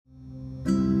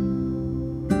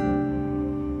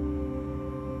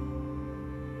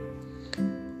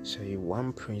So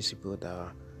one principle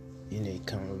that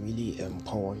can really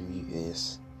empower you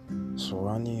is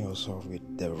surrounding yourself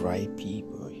with the right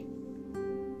people.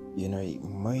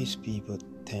 Most people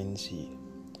tend to,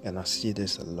 and I see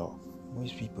this a lot.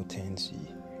 Most people tend to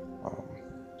um,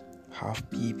 have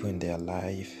people in their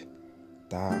life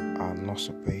that are not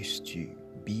supposed to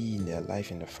be in their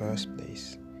life in the first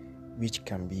place, which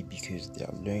can be because they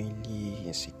are lonely,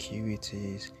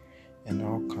 insecurities, and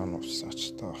all kind of such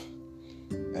stuff.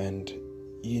 And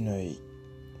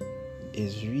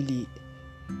it's really,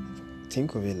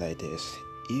 think of it like this: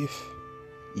 if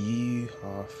you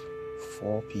have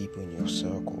 4 people in your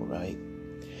circle, right,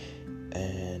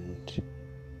 and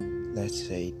let's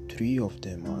say 3 of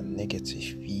them are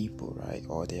negative people, right,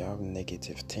 or they have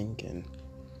negative thinking,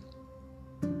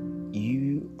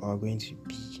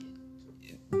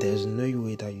 there's no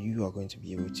way that you are going to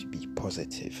be able to be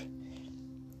positive,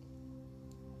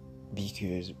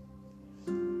 because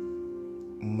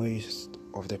most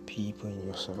of the people in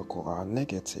your circle are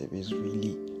negative. Is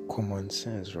really common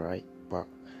sense, right? But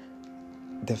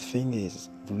the thing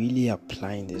is really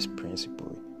applying this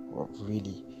principle of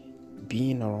really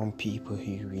being around people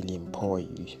who really empower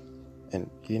you. And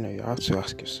you have to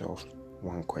ask yourself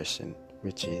one question,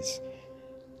 which is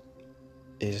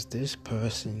this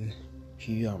person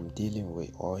who I'm dealing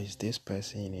with, or is this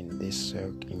person in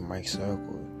my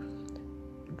circle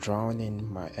drowning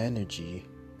my energy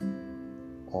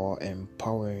or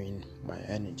empowering my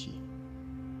energy?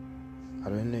 I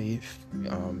don't know if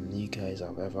you guys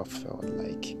have ever felt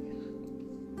like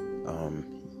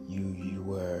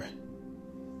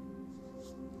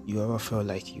you ever felt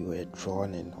like you were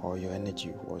drowning, or your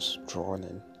energy was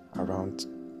drowning around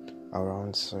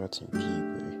certain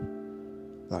people.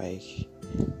 Like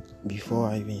before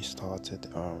I even started,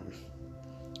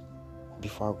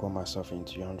 before I got myself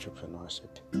into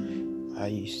entrepreneurship, I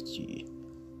used to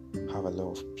have a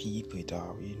lot of people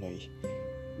that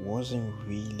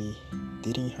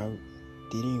didn't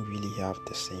really have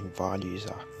the same values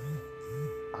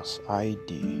as I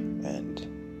do, and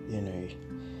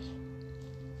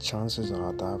chances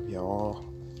are that we are all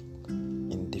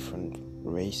in different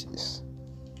races.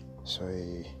 So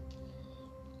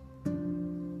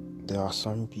there are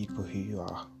some people who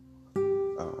are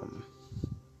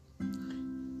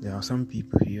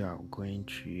going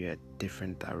through a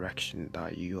different direction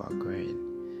that you are going,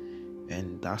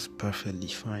 and that's perfectly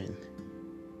fine.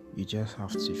 You just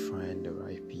have to find the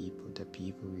right people, the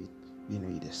people with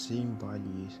the same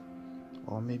values,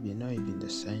 or maybe not even the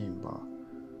same, but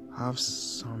have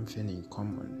something in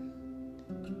common.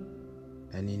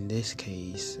 And in this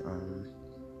case,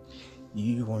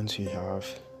 you want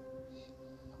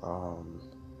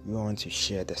to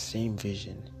share the same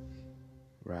vision,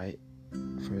 right?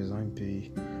 For example,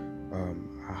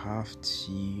 I have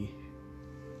two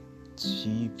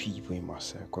people in my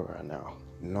circle right now,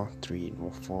 not 3,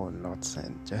 not 4, not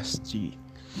 10, just 2.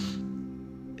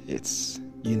 It's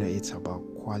about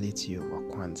quality over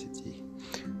quantity.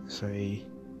 So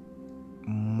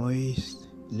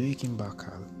looking back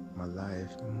at my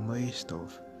life, most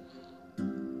of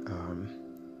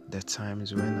the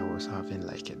times when I was having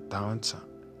like a downtime,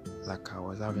 like I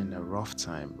was having a rough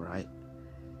time, right?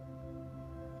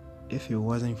 If it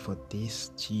wasn't for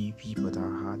these 2 people that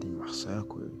I had in my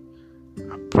circle,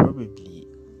 I probably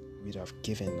would have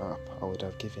given up. I would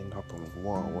have given up on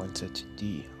what I wanted to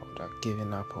do. I would have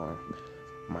given up on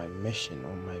my mission,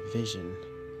 on my vision,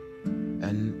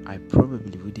 and I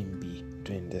probably wouldn't be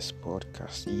doing this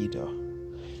podcast either.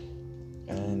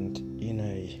 And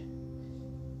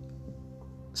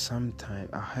sometimes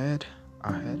I heard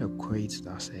a quote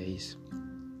that says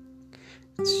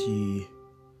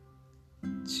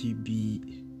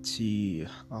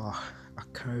I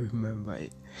can't remember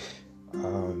it.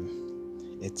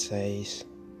 It says,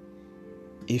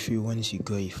 if you want to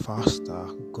go faster,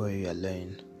 go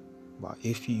alone. But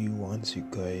if you want to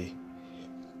go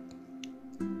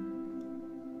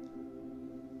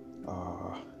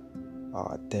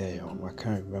damn, I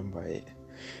can't remember it.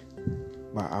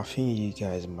 But I think you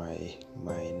guys might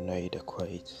know the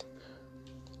quote.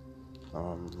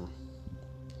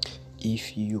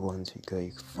 If you want to go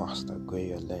faster, go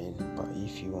alone. But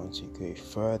if you want to go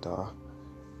further,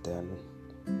 then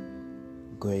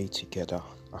go together.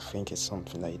 I think it's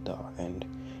something like that. And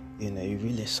it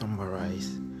really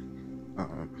summarized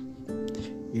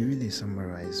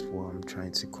what I'm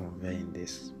trying to convey in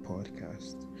this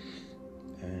podcast.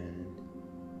 And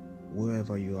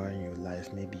wherever you are in your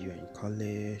life, maybe you're in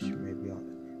college,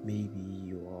 maybe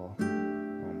you are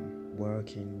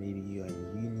working, maybe you're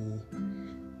in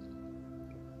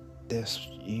uni,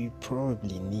 you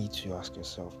probably need to ask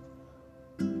yourself,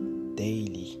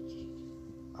 daily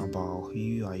about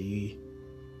who are you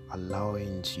allowing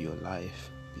into your life,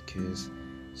 because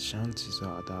chances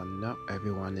are that not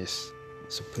everyone is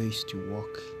supposed to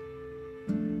walk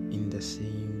in the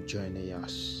same journey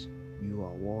as you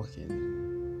are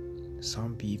walking.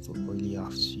 Some people really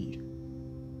have to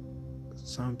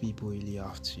Some people really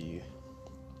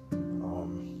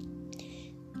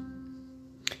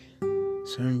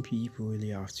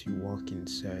have to walk in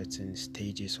certain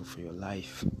stages of your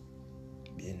life,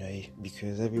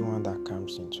 because everyone that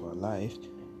comes into our life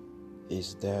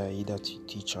is there either to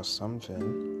teach us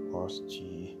something or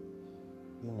to,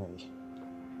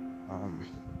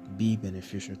 be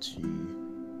beneficial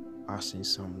to us in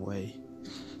some way.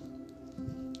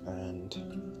 And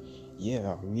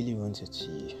I really wanted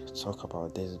to talk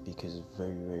about this because it's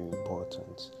very, very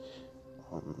important.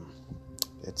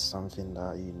 It's something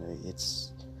that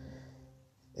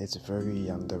it's very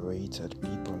underrated.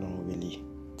 People don't really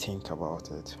think about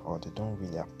it, or they don't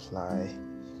really apply,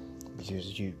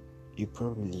 because you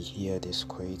probably hear these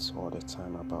quotes all the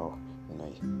time about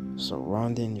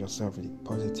surrounding yourself with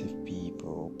positive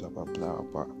people, blah blah blah.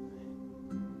 But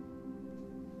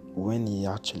when it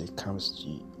actually comes to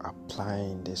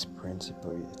applying this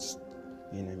principle, it's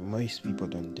most people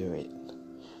don't do it.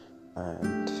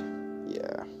 And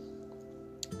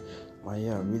I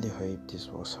really hope this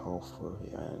was helpful,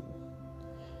 and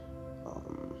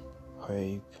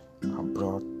hope I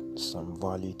brought some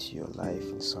value to your life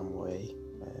in some way.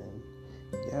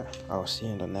 And I'll see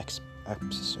you in the next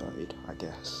episode, I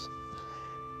guess.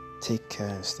 Take care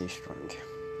and stay strong.